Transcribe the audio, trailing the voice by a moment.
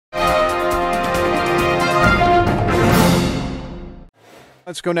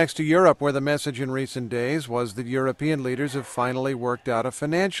Let's go next to Europe, where the message in recent days was that European leaders have finally worked out a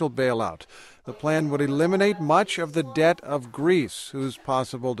financial bailout. The plan would eliminate much of the debt of Greece, whose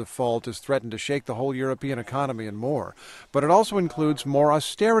possible default has threatened to shake the whole European economy and more. But it also includes more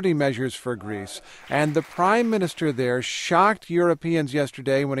austerity measures for Greece. And the Prime Minister there shocked Europeans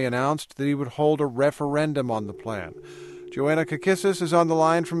yesterday when he announced that he would hold a referendum on the plan. Joanna Kakissis is on the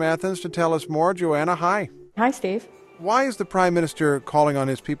line from Athens to tell us more. Joanna, hi. Hi, Steve. Why is the Prime Minister calling on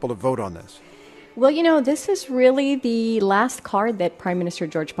his people to vote on this? Well, this is really the last card that Prime Minister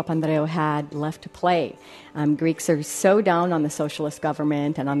George Papandreou had left to play. Greeks are so down on the socialist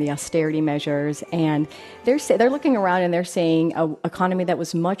government and on the austerity measures, and they're looking around and they're saying an economy that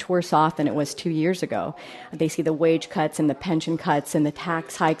was much worse off than it was 2 years ago. They see the wage cuts and the pension cuts and the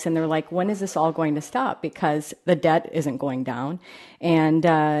tax hikes, and they're like, when is this all going to stop? Because the debt isn't going down, and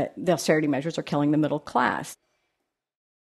the austerity measures are killing the middle class.